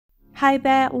Hi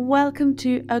there, welcome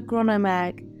to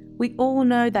Agronomag. We all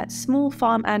know that small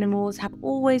farm animals have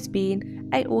always been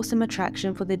an awesome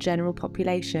attraction for the general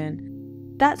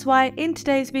population. That's why in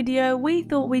today's video we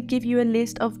thought we'd give you a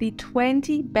list of the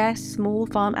 20 best small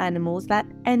farm animals that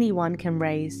anyone can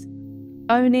raise.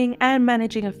 Owning and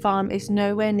managing a farm is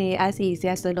nowhere near as easy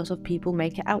as a lot of people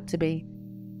make it out to be.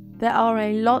 There are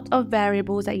a lot of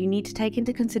variables that you need to take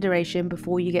into consideration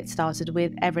before you get started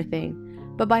with everything.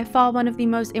 But by far one of the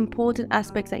most important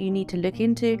aspects that you need to look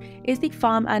into is the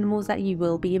farm animals that you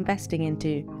will be investing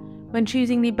into. When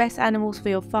choosing the best animals for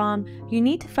your farm, you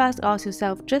need to first ask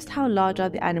yourself just how large are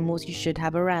the animals you should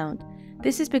have around.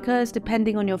 This is because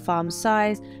depending on your farm's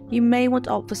size, you may want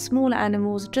to opt for smaller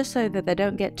animals just so that they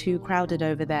don't get too crowded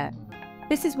over there.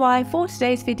 This is why for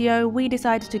today's video we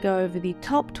decided to go over the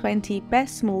top 20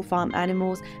 best small farm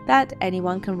animals that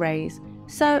anyone can raise.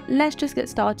 So let's just get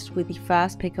started with the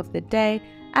first pick of the day,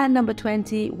 at number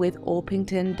 20 with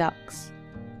Orpington Ducks.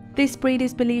 This breed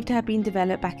is believed to have been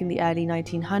developed back in the early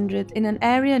 1900s in an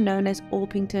area known as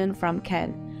Orpington from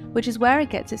Kent, which is where it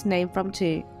gets its name from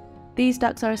too. These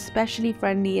ducks are especially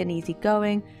friendly and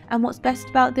easygoing, and what's best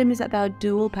about them is that they are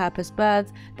dual-purpose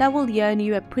birds that will earn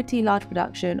you a pretty large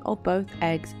production of both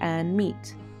eggs and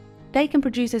meat. They can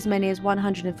produce as many as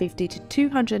 150 to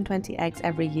 220 eggs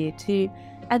every year too,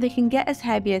 and they can get as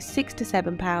heavy as 6 to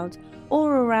 7 pounds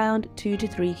or around 2 to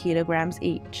 3 kilograms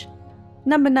each.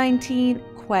 Number 19,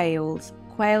 Quails.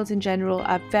 Quails in general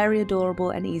are very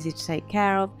adorable and easy to take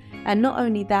care of, and not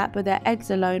only that, but their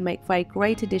eggs alone make for a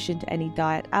great addition to any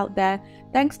diet out there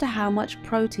thanks to how much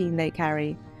protein they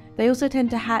carry. They also tend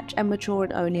to hatch and mature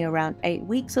in only around 8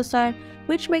 weeks or so,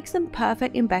 which makes them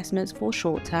perfect investments for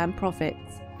short-term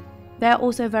profits. They are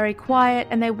also very quiet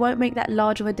and they won't make that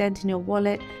large of a dent in your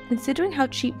wallet considering how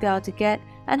cheap they are to get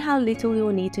and how little you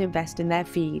will need to invest in their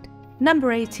feed.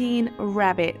 Number 18,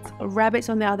 Rabbits. Rabbits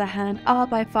on the other hand are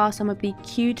by far some of the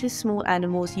cutest small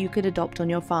animals you could adopt on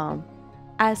your farm.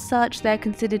 As such, they're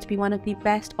considered to be one of the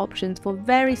best options for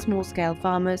very small scale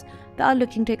farmers that are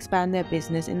looking to expand their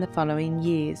business in the following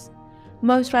years.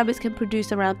 Most rabbits can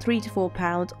produce around 3 to 4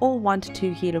 pounds or 1 to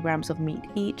 2 kilograms of meat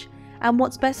each, and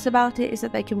what's best about it is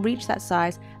that they can reach that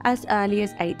size as early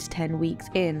as 8 to 10 weeks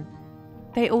in.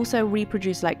 They also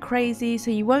reproduce like crazy, so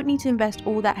you won't need to invest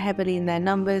all that heavily in their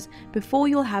numbers before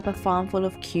you'll have a farm full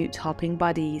of cute hopping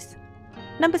buddies.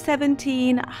 Number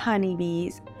 17,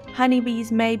 Honeybees.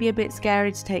 Honeybees may be a bit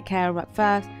scary to take care of at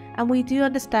first, and we do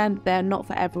understand that they're not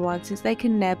for everyone since they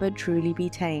can never truly be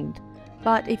tamed.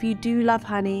 But if you do love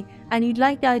honey and you'd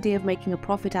like the idea of making a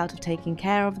profit out of taking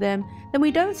care of them, then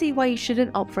we don't see why you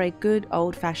shouldn't opt for a good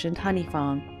old-fashioned honey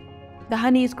farm. The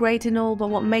honey is great and all, but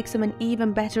what makes them an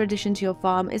even better addition to your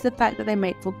farm is the fact that they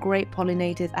make for great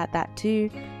pollinators at that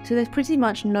too, so there's pretty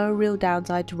much no real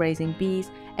downside to raising bees,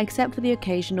 except for the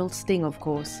occasional sting of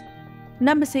course.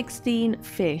 Number 16,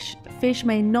 Fish. Fish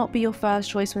may not be your first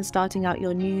choice when starting out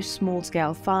your new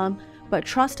small-scale farm, but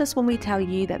trust us when we tell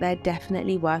you that they're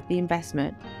definitely worth the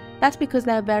investment. That's because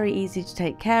they're very easy to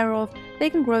take care of, they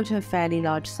can grow to a fairly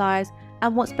large size,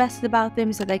 and what's best about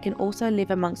them is that they can also live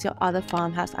amongst your other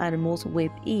farmhouse animals with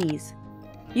ease.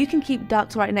 You can keep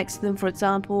ducks right next to them for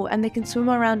example, and they can swim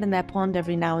around in their pond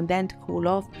every now and then to cool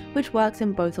off, which works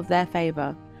in both of their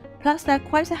favour. Plus there are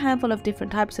quite a handful of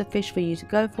different types of fish for you to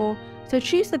go for, so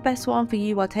choose the best one for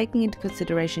you while taking into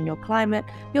consideration your climate,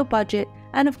 your budget,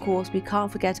 and of course we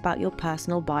can't forget about your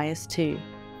personal bias too.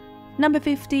 Number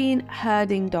 15,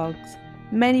 Herding Dogs.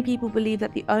 Many people believe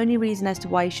that the only reason as to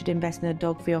why you should invest in a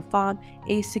dog for your farm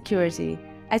is security,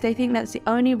 as they think that's the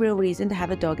only real reason to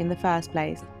have a dog in the first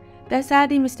place. They're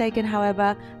sadly mistaken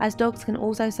however, as dogs can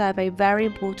also serve a very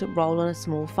important role on a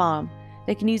small farm.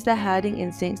 They can use their herding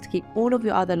instincts to keep all of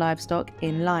your other livestock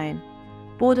in line.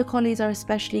 Border collies are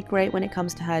especially great when it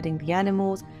comes to herding the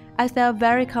animals, as they are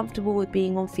very comfortable with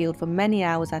being on field for many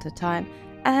hours at a time,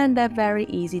 and they're very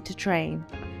easy to train.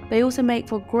 They also make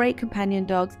for great companion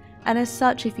dogs, and as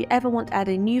such if you ever want to add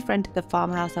a new friend to the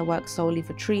farmhouse that works solely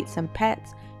for treats and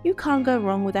pets, you can't go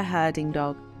wrong with a herding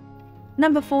dog.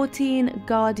 Number 14,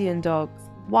 Guardian Dogs.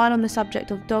 While on the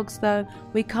subject of dogs though,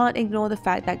 we can't ignore the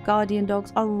fact that guardian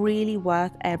dogs are really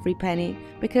worth every penny,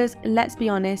 because let's be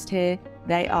honest here,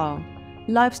 they are.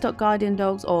 Livestock guardian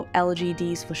dogs, or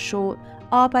LGDs for short,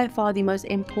 are by far the most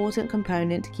important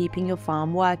component to keeping your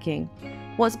farm working.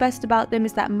 What's best about them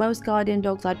is that most guardian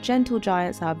dogs are gentle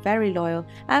giants that are very loyal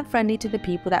and friendly to the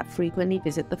people that frequently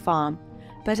visit the farm.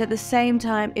 But at the same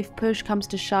time, if push comes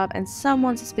to shove and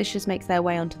someone suspicious makes their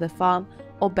way onto the farm,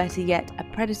 or better yet, a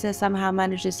predator somehow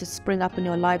manages to spring up on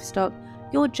your livestock,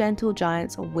 your gentle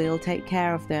giants will take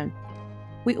care of them.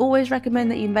 We always recommend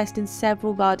that you invest in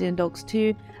several guardian dogs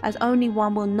too, as only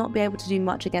one will not be able to do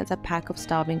much against a pack of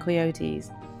starving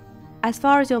coyotes. As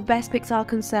far as your best picks are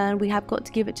concerned, we have got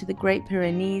to give it to the Great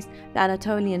Pyrenees, the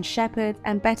Anatolian Shepherds,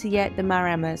 and better yet the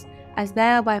Maramas, as they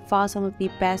are by far some of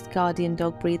the best guardian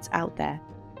dog breeds out there.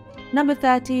 Number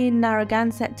 13,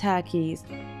 Narragansett Turkeys.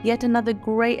 Yet another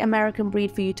great American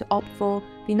breed for you to opt for.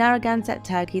 The Narragansett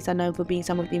Turkeys are known for being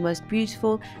some of the most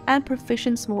beautiful and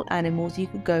proficient small animals you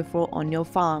could go for on your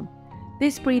farm.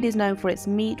 This breed is known for its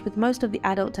meat, with most of the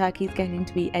adult turkeys getting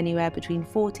to be anywhere between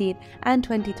 14 and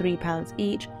 23 pounds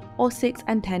each, or 6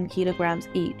 and 10 kilograms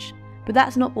each. But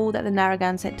that's not all that the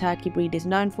Narragansett Turkey breed is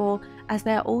known for, as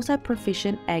they are also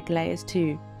proficient egg layers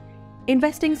too.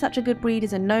 Investing in such a good breed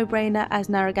is a no-brainer, as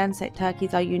Narragansett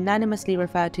Turkeys are unanimously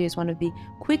referred to as one of the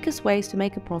quickest ways to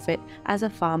make a profit as a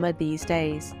farmer these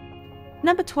days.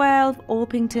 Number 12,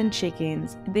 Orpington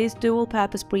Chickens. This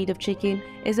dual-purpose breed of chicken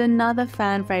is another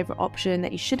fan favourite option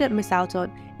that you shouldn't miss out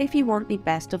on if you want the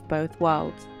best of both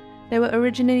worlds. They were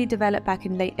originally developed back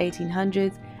in late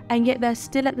 1800s, and yet they're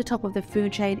still at the top of the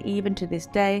food chain even to this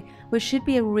day, which should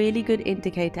be a really good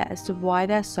indicator as to why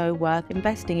they're so worth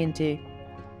investing into.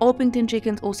 Orpington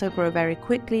chickens also grow very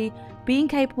quickly, being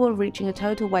capable of reaching a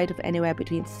total weight of anywhere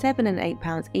between 7 and 8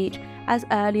 pounds each as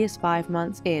early as 5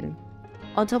 months in.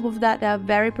 On top of that, they are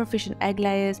very proficient egg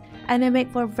layers, and they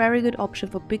make for a very good option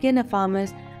for beginner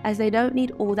farmers, as they don't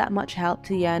need all that much help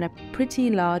to earn a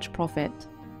pretty large profit.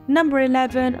 Number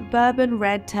 11, Bourbon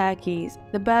Red Turkeys.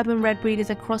 The Bourbon Red breed is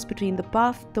a cross between the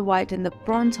Buff, the White and the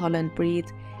Bronze Holland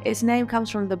breeds. Its name comes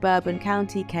from the Bourbon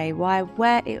County, KY,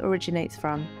 where it originates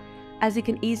from, as it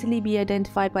can easily be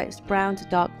identified by its brown to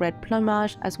dark red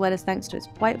plumage, as well as thanks to its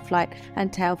white flight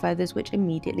and tail feathers, which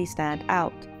immediately stand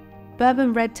out.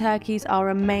 Bourbon Red Turkeys are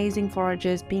amazing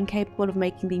foragers, being capable of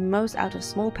making the most out of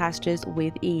small pastures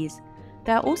with ease.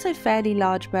 They are also fairly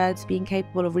large birds, being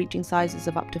capable of reaching sizes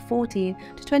of up to 14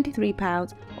 to 23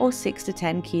 pounds or 6 to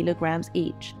 10 kilograms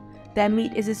each. Their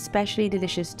meat is especially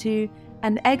delicious too,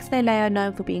 and the eggs they lay are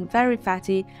known for being very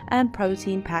fatty and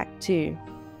protein packed too.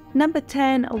 Number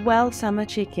 10, Welsummer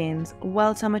Chickens.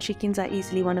 Welsummer chickens are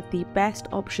easily one of the best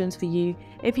options for you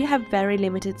if you have very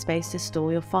limited space to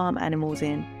store your farm animals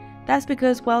in. That's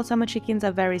because Welsummer chickens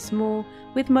are very small,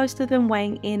 with most of them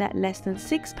weighing in at less than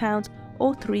 6 pounds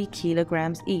or 3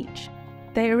 kilograms each.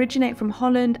 They originate from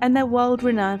Holland, and they're world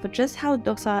renowned for just how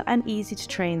docile and easy to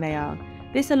train they are.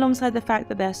 This, alongside the fact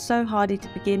that they're so hardy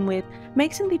to begin with,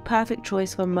 makes them the perfect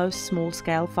choice for most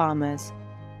small-scale farmers.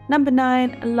 Number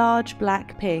 9, Large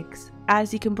Black Pigs.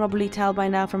 As you can probably tell by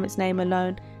now from its name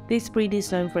alone, this breed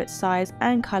is known for its size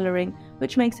and colouring,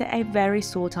 which makes it a very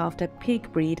sought-after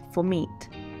pig breed for meat.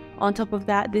 On top of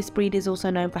that, this breed is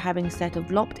also known for having a set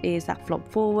of lopped ears that flop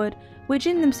forward, which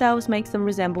in themselves makes them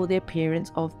resemble the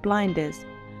appearance of blinders.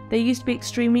 They used to be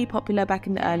extremely popular back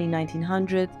in the early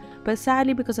 1900s, but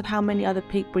sadly, because of how many other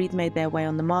pig breeds made their way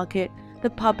on the market, the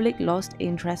public lost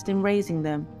interest in raising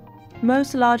them.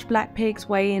 Most large black pigs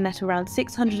weigh in at around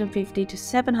 650 to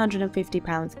 750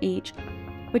 pounds each,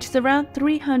 which is around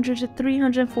 300 to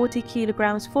 340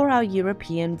 kilograms for our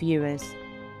European viewers.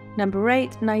 Number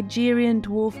 8, Nigerian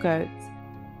Dwarf Goats.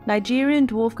 Nigerian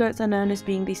Dwarf Goats are known as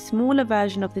being the smaller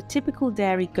version of the typical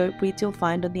dairy goat breeds you'll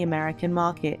find on the American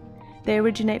market. They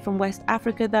originate from West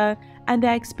Africa though, and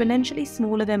they're exponentially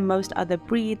smaller than most other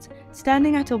breeds,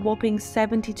 standing at a whopping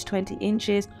 70 to 20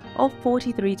 inches or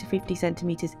 43 to 50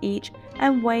 centimeters each,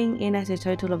 and weighing in at a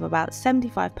total of about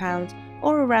 75 pounds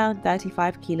or around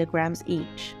 35 kilograms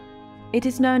each. It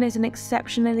is known as an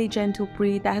exceptionally gentle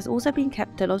breed that has also been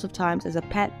kept a lot of times as a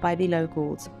pet by the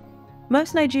locals.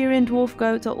 Most Nigerian dwarf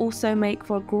goats are also make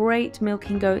for great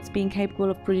milking goats, being capable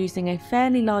of producing a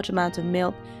fairly large amount of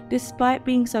milk despite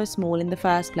being so small in the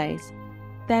first place.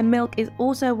 Their milk is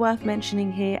also worth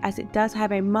mentioning here, as it does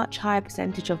have a much higher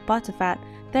percentage of butterfat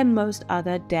than most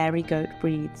other dairy goat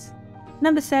breeds.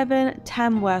 Number 7,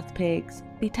 Tamworth Pigs.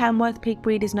 The Tamworth pig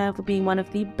breed is known for being one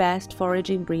of the best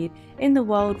foraging breed in the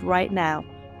world right now,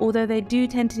 although they do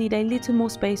tend to need a little more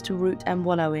space to root and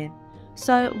wallow in.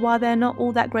 So while they're not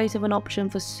all that great of an option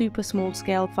for super small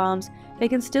scale farms, they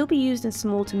can still be used in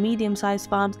small to medium sized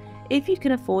farms if you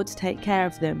can afford to take care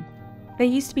of them. They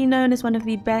used to be known as one of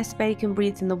the best bacon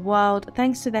breeds in the world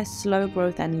thanks to their slow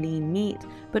growth and lean meat,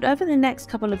 but over the next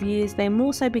couple of years they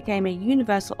more so became a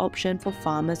universal option for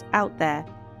farmers out there.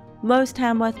 Most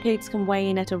Tamworth pigs can weigh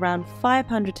in at around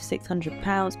 500 to 600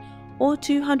 pounds or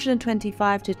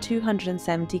 225 to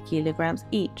 270 kilograms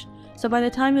each, so by the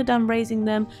time you're done raising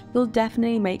them, you'll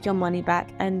definitely make your money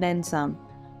back and then some.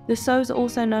 The sows are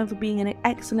also known for being an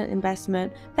excellent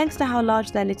investment thanks to how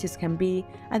large their litters can be,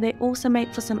 and they also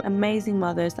make for some amazing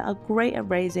mothers that are great at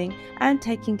raising and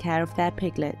taking care of their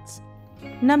piglets.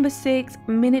 Number 6.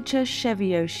 Miniature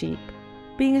Cheviot sheep.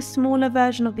 Being a smaller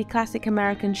version of the classic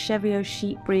American Cheviot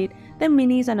sheep breed, the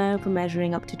minis are known for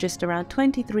measuring up to just around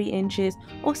 23 inches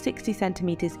or 60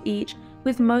 centimeters each,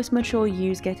 with most mature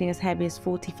ewes getting as heavy as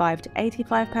 45 to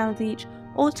 85 pounds each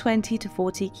or 20 to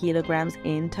 40 kilograms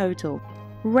in total.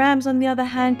 Rams, on the other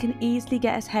hand, can easily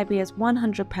get as heavy as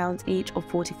 100 pounds each or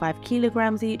 45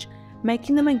 kilograms each,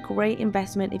 making them a great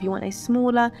investment if you want a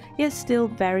smaller yet still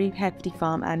very hefty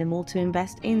farm animal to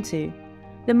invest into.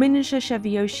 The miniature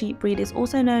Cheviot sheep breed is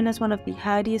also known as one of the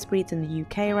herdiest breeds in the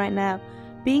UK right now,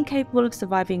 being capable of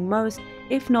surviving most,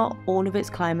 if not all of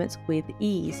its climates with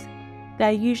ease. They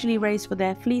are usually raised for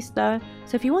their fleece though,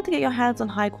 so if you want to get your hands on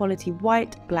high quality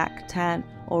white, black, tan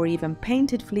or even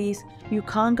painted fleece, you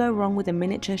can't go wrong with a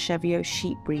miniature Cheviot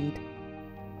sheep breed.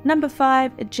 Number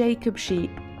 5. Jacob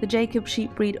sheep. The Jacob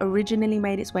sheep breed originally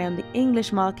made its way on the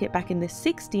English market back in the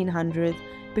 1600s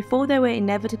before they were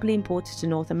inevitably imported to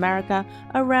North America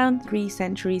around 3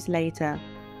 centuries later.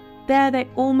 There they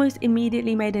almost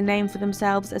immediately made a name for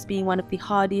themselves as being one of the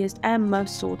hardiest and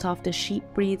most sought after sheep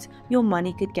breeds your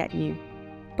money could get you.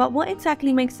 But what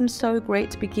exactly makes them so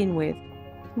great to begin with?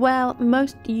 Well,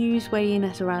 most ewes weigh in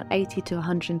at around 80 to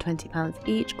 120 pounds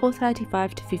each or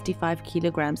 35 to 55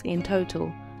 kilograms in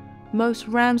total. Most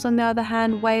rams, on the other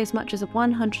hand, weigh as much as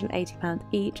 180 pounds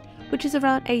each, which is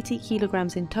around 80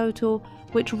 kilograms in total,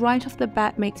 which right off the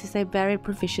bat makes this a very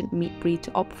proficient meat breed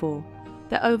to opt for.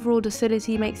 Their overall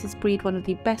docility makes this breed one of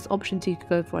the best options you could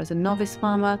go for as a novice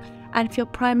farmer, and if you're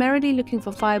primarily looking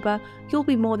for fibre, you'll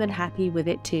be more than happy with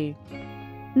it too.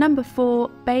 Number 4.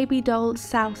 Babydoll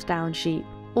Southdown sheep.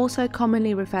 Also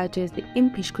commonly referred to as the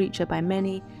impish creature by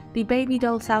many, the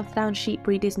Babydoll Southdown sheep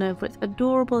breed is known for its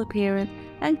adorable appearance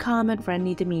and calm and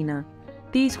friendly demeanour.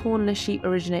 These hornless sheep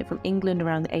originate from England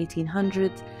around the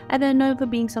 1800s, and they're known for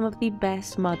being some of the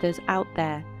best mothers out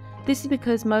there. This is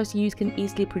because most ewes can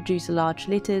easily produce large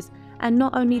litters, and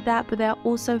not only that, but they are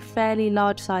also fairly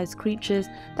large sized creatures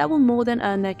that will more than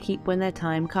earn their keep when their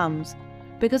time comes.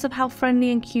 Because of how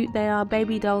friendly and cute they are,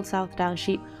 Babydoll Southdown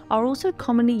sheep are also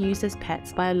commonly used as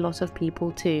pets by a lot of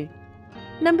people too.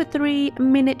 Number 3.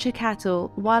 Miniature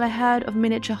cattle. While a herd of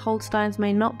miniature Holsteins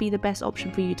may not be the best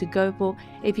option for you to go for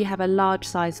if you have a large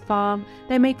sized farm,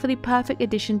 they make for the perfect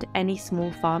addition to any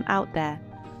small farm out there.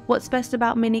 What's best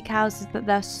about mini cows is that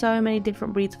there are so many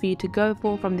different breeds for you to go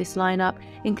for from this lineup,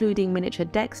 including miniature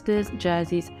Dexters,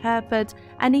 Jerseys, Herefords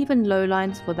and even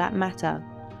Lowlines for that matter.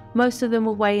 Most of them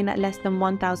will weigh in at less than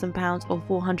 1,000 pounds or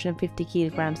 450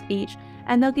 kilograms each,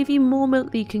 and they'll give you more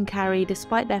milk than you can carry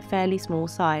despite their fairly small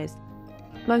size.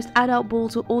 Most adult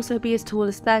bulls will also be as tall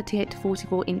as 38 to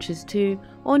 44 inches too,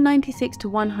 or 96 to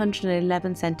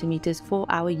 111 centimeters for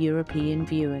our European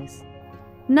viewers.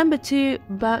 Number 2.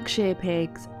 Berkshire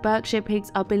Pigs. Berkshire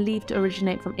Pigs are believed to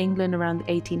originate from England around the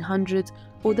 1800s,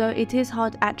 although it is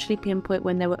hard to actually pinpoint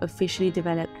when they were officially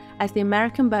developed, as the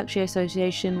American Berkshire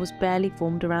Association was barely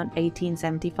formed around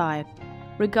 1875.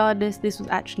 Regardless, this was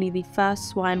actually the first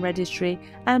swine registry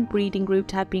and breeding group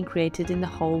to have been created in the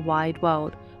whole wide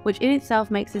world, which in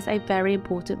itself makes this a very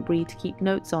important breed to keep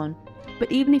notes on.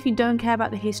 But even if you don't care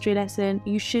about the history lesson,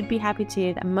 you should be happy to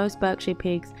hear that most Berkshire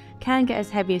Pigs can get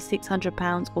as heavy as 600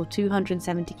 pounds or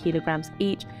 270 kilograms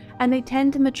each, and they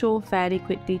tend to mature fairly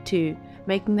quickly too,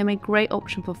 making them a great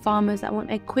option for farmers that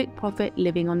want a quick profit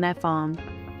living on their farm.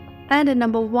 And at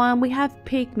number 1, we have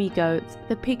Pygmy Goats.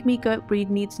 The Pygmy Goat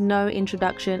breed needs no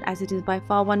introduction, as it is by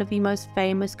far one of the most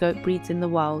famous goat breeds in the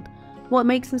world. What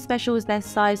makes them special is their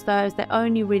size though, as they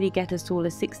only really get as tall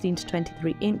as 16 to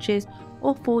 23 inches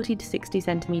or 40 to 60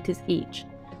 centimeters each.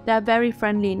 They are very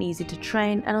friendly and easy to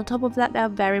train, and on top of that they are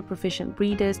very proficient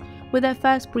breeders, with their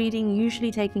first breeding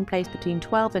usually taking place between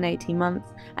 12 and 18 months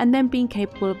and then being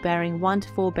capable of bearing 1 to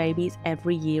 4 babies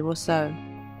every year or so.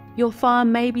 Your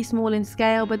farm may be small in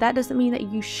scale, but that doesn't mean that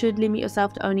you should limit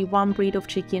yourself to only one breed of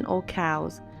chicken or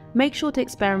cows. Make sure to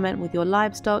experiment with your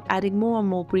livestock, adding more and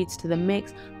more breeds to the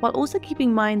mix, while also keeping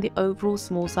in mind the overall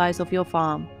small size of your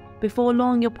farm. Before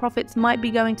long, your profits might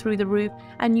be going through the roof,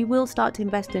 and you will start to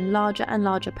invest in larger and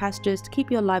larger pastures to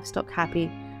keep your livestock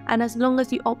happy. And as long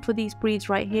as you opt for these breeds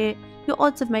right here, your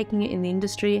odds of making it in the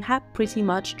industry have pretty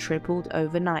much tripled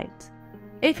overnight.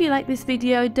 If you like this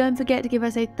video, don't forget to give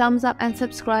us a thumbs up and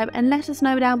subscribe, and let us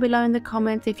know down below in the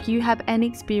comments if you have any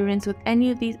experience with any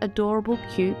of these adorable,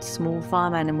 cute, small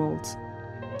farm animals.